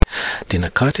Dena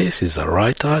Curtis is a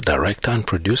writer, director and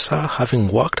producer. Having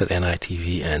worked at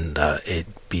NITV and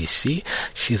AIDC,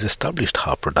 she's established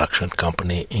her production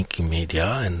company, Inky Media,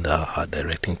 and her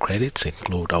directing credits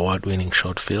include award-winning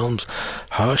short films,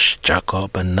 Hush,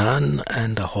 Jacob and None,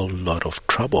 and A Whole Lot of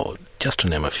Trouble, just to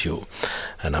name a few.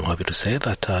 And I'm happy to say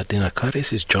that Dena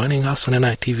Curtis is joining us on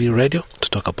NITV Radio to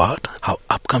talk about her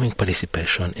upcoming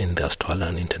participation in the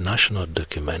Australian International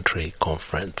Documentary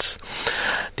Conference.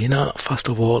 Dena, first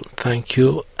of all, thank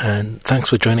you, and thanks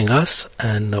for joining us,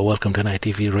 and welcome to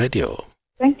NITV Radio.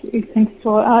 Thank you. Thanks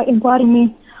for inviting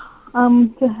me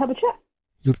to have a chat.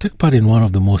 You'll take part in one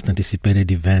of the most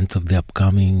anticipated events of the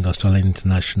upcoming Australian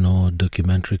International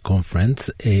Documentary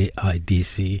Conference,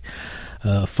 AIDC.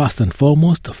 First and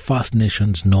foremost, First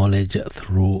Nations knowledge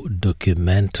through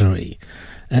documentary.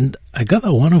 And I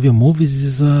gather one of your movies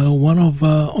is one of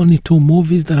only 2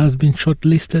 movies that has been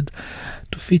shortlisted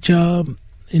to feature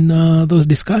in those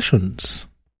discussions.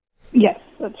 Yes,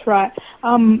 that's right.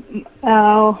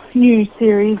 Our new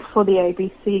series for the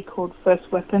ABC called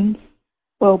First Weapons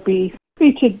will be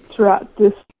featured throughout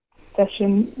this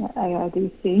session at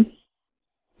AIDC.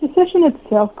 The session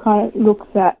itself kind of looks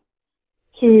at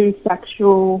 2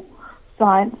 factual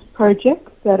science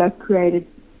projects that are created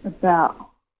about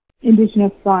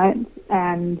Indigenous science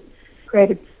and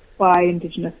created by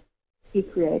Indigenous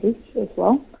creators as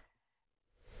well.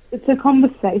 It's a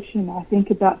conversation, I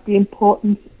think, about the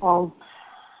importance of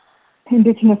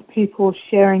Indigenous people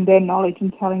sharing their knowledge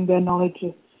and telling their knowledge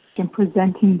and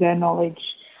presenting their knowledge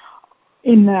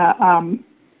in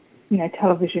a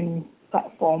television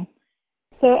platform.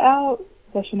 So our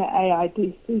session at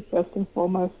AIDC, first and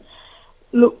foremost,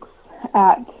 looks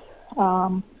at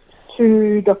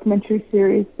 2 documentary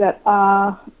series that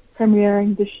are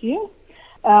premiering this year.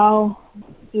 Our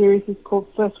series is called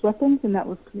First Weapons, and that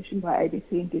was commissioned by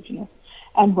ABC Indigenous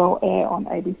and will air on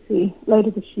ABC later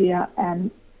this year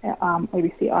and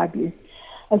ABC iView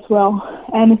as well.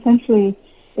 And essentially,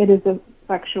 it is a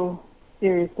factual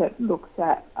series that looks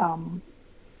at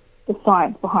the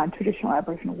science behind traditional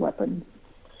Aboriginal weapons.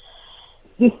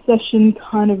 This session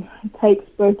kind of takes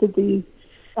both of these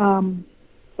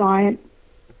science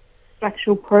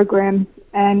factual programs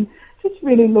and just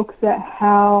really looks at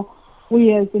how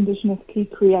we as Indigenous key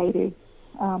creators,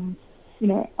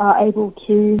 are able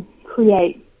to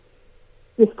create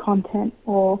this content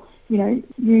or,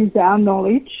 use our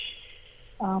knowledge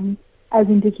as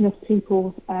Indigenous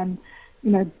peoples and,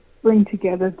 bring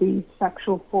together these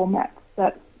factual formats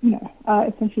that, are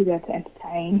essentially there to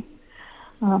entertain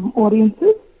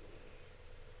audiences.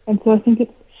 And so I think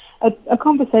it's a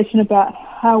conversation about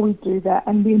how we do that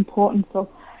and the importance of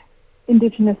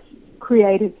Indigenous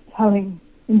creators telling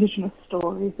Indigenous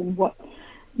stories and what,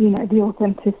 the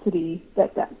authenticity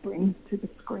that brings to the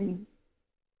screen.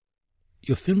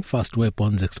 Your film First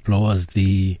Weapons explores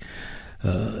the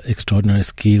extraordinary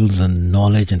skills and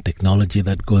knowledge and technology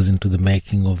that goes into the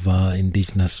making of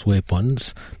Indigenous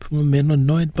weapons. People may not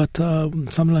know it, but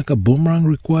something like a boomerang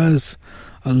requires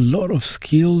a lot of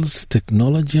skills,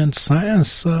 technology and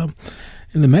science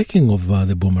in the making of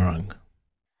the boomerang.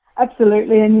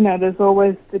 Absolutely, and there's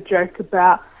always the joke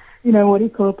about, what do you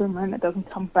call a boomerang that doesn't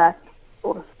come back,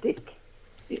 or a stick.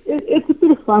 It's a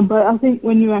bit of fun, but I think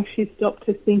when you actually stop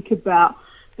to think about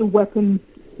the weapons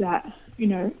that,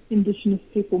 Indigenous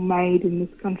people made in this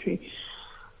country,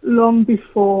 long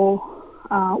before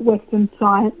Western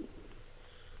science,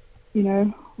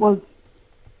 was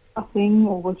a thing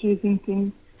or was using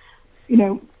things,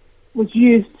 was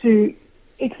used to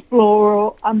explore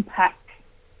or unpack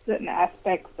certain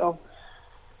aspects of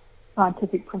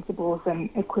scientific principles and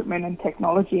equipment and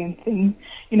technology and things.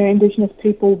 Indigenous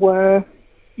people were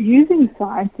using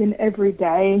science in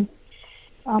everyday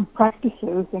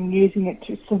practices and using it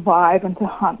to survive and to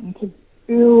hunt and to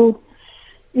build,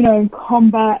 in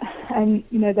combat. And,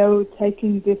 they were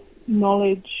taking this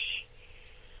knowledge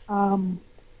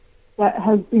that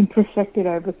has been perfected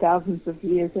over thousands of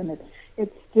years, and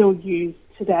it's still used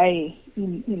today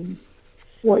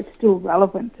it's still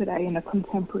relevant today in a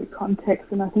contemporary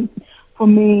context. And I think for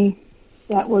me,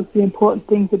 that was the important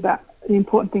thing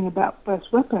about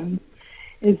First Weapons,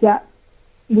 is that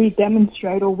we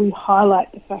demonstrate or we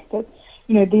highlight the fact that,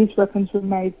 these weapons were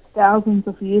made thousands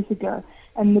of years ago,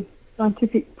 and the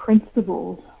scientific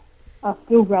principles are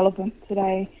still relevant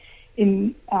today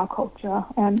in our culture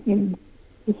and in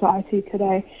society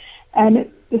today.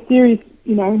 And the series,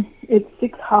 it's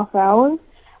 6 half hours.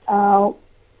 Our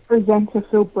presenter,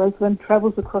 Phil Breslin,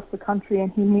 travels across the country and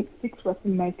he meets 6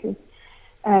 weapon makers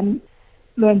and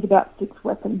learns about 6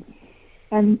 weapons.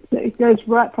 And it goes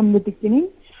right from the beginning,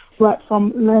 right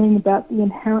from learning about the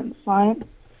inherent science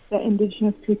that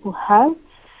Indigenous people have,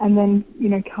 and then,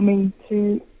 coming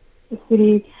to the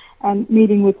city and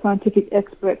meeting with scientific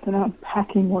experts and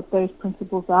unpacking what those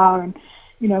principles are and,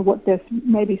 what they're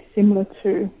maybe similar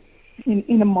to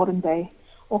in a modern day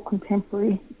or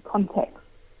contemporary context.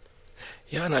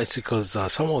 Yeah, and it's because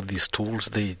some of these tools,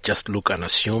 they just look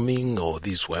unassuming, or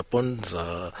these weapons,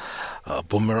 a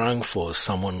boomerang for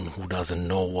someone who doesn't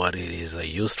know what it is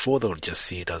used for. They'll just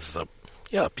see it as a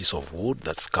piece of wood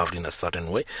that's carved in a certain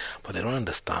way, but they don't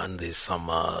understand there's some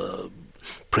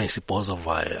principles of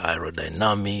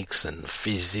aerodynamics and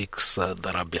physics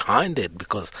that are behind it,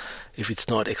 because if it's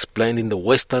not explained in the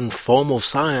Western form of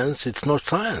science, it's not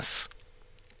science.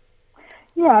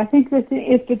 Yeah, I think that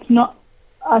if it's not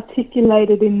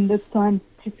articulated in the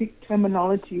scientific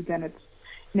terminology, then it's,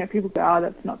 people go, oh,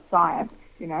 that's not science,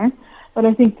 But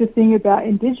I think the thing about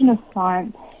Indigenous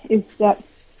science is that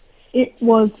it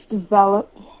was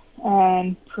developed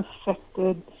and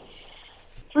perfected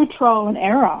through trial and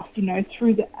error,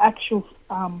 through the actual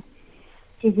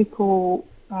physical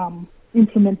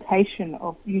implementation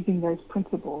of using those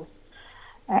principles,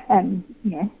 and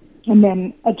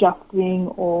then adjusting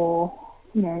or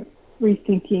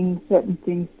rethinking certain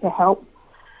things to help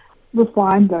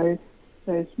refine those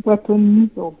weapons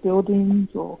or buildings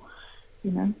or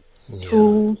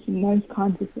tools and those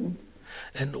kinds of things.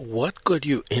 And what got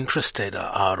you interested,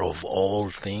 out of all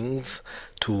things,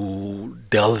 to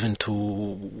delve into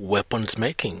weapons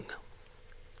making?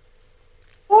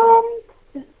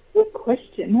 That's a good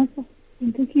question. I've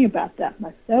been thinking about that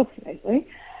myself lately.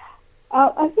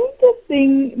 I think the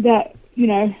thing that,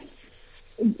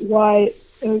 why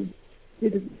I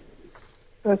did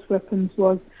First Weapons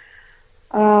was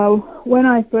when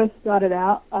I first started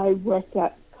out, I worked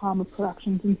at Karma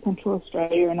Productions in Central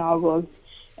Australia, and I was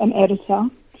an editor,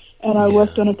 and I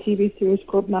worked on a TV series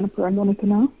called Nanapura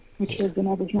Nonakana, which was an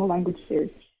Aboriginal language series.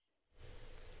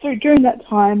 So during that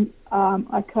time,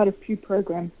 I cut a few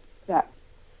programs that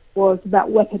was about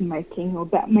weapon making, or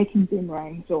about making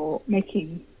boomerangs, or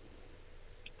making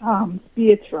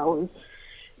spear throwers,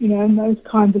 and those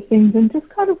kinds of things, and just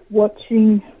kind of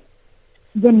watching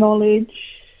the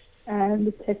knowledge and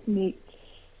the technique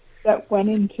that went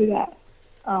into that,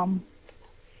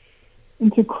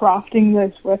 into crafting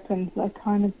those weapons. I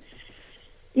kind of,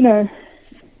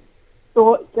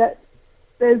 thought that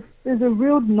there's a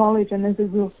real knowledge and there's a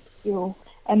real skill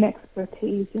and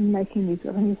expertise in making these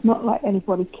weapons. It's not like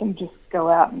anybody can just go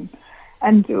out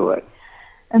and do it.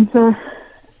 And so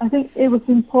I think it was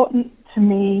important to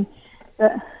me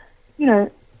that,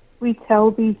 we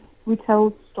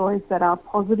tell stories that are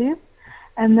positive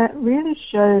and that really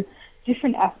show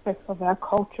different aspects of our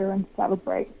culture and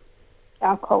celebrate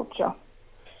our culture.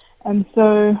 And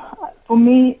so for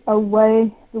me, the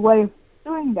way of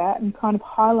doing that and kind of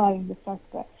highlighting the fact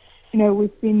that,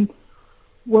 we've been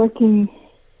working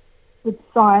with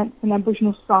science, and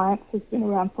Aboriginal science has been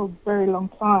around for a very long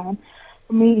time.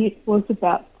 For me, it was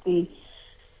about the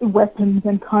weapons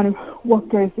and kind of what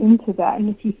goes into that. And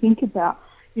if you think about,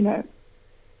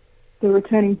 the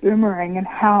returning boomerang and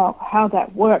how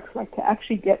that works, like to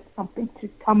actually get something to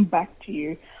come back to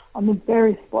you on the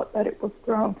very spot that it was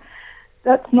thrown,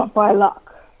 that's not by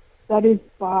luck. That is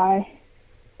by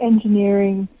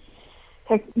engineering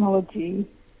technology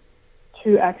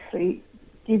to actually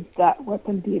give that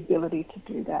weapon the ability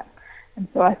to do that. And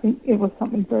so I think it was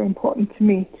something very important to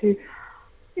me to,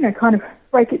 kind of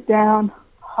break it down,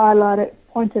 highlight it,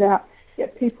 point it out,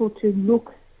 get people to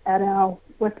look at our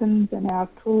weapons and our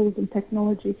tools and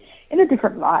technology in a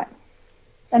different light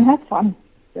and have fun.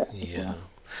 Yeah.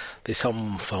 There's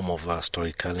some form of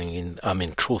storytelling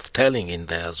truth-telling in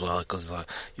there as well, because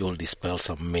you'll dispel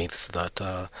some myths that,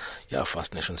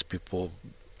 First Nations people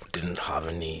didn't have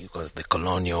any, because the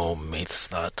colonial myths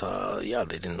that,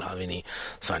 they didn't have any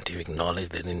scientific knowledge,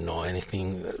 they didn't know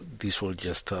anything. This will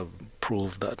just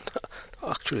prove that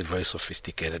actually very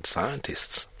sophisticated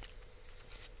scientists.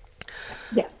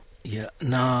 Yeah. Yeah.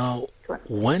 Now, correct.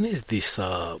 When is this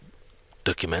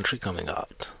documentary coming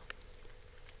out?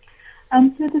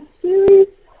 So the series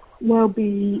will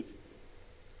be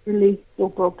released or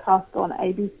broadcast on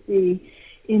ABC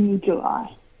in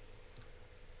July.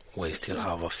 We still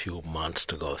have a few months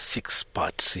to go.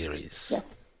 6-part series. Yes.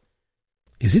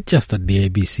 Is it just at the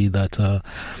ABC that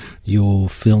your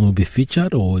film will be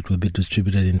featured, or it will be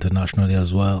distributed internationally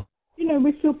as well?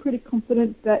 We feel pretty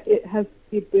confident that it has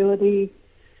the ability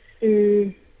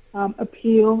to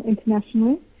appeal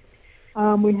internationally.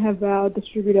 We have our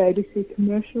distributor, ABC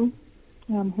Commercial,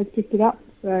 has picked it up.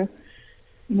 So,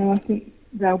 I think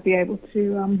they'll be able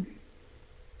to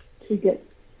get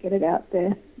it out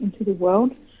there into the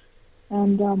world.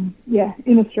 And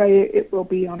in Australia it will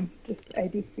be on just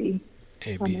ABC.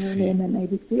 ABC. And then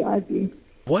ABC iView.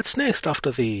 What's next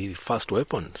after the First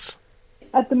Weapons?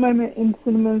 At the moment in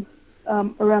cinemas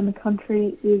around the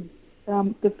country is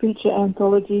the feature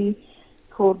anthology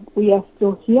called We Are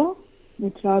Still Here,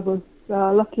 which I was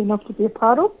lucky enough to be a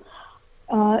part of.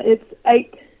 It's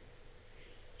 8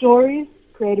 stories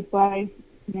created by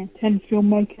 10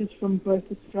 filmmakers from both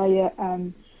Australia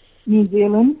and New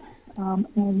Zealand.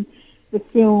 And the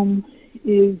film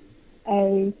is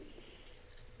a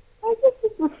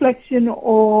reflection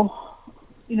or,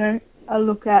 a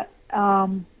look at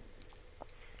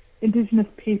Indigenous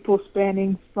people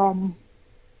spanning from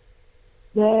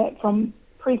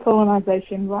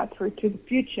pre-colonisation right through to the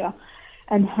future,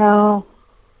 and how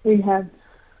we have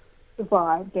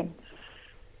survived and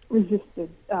resisted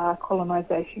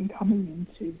colonisation coming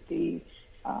into the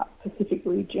Pacific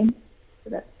region. So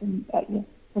that's at your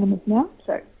cinemas now.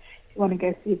 So if you want to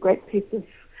go see a great piece of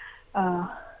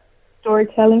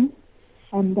storytelling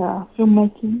and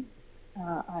filmmaking,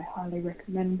 I highly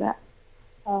recommend that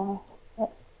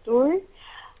story.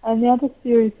 And the other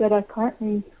series that I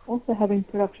currently also have in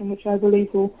production, which I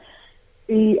believe will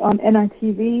be on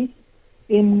NITV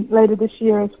later this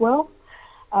year as well,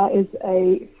 is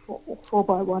a 4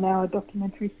 by 1 hour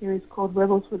documentary series called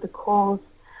Rebels with a Cause,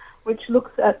 which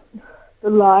looks at the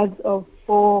lives of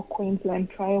 4 Queensland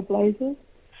trailblazers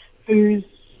whose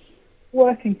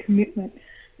work and commitment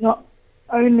not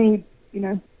only,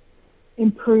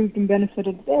 improved and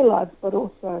benefited their lives, but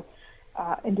also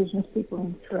Indigenous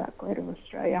people throughout Greater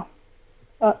Australia.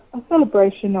 A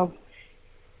celebration of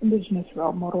Indigenous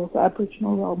role models,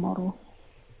 Aboriginal role models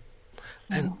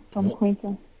from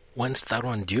Queensland. When's that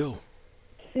one due?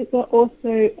 It will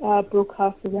also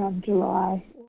broadcast around July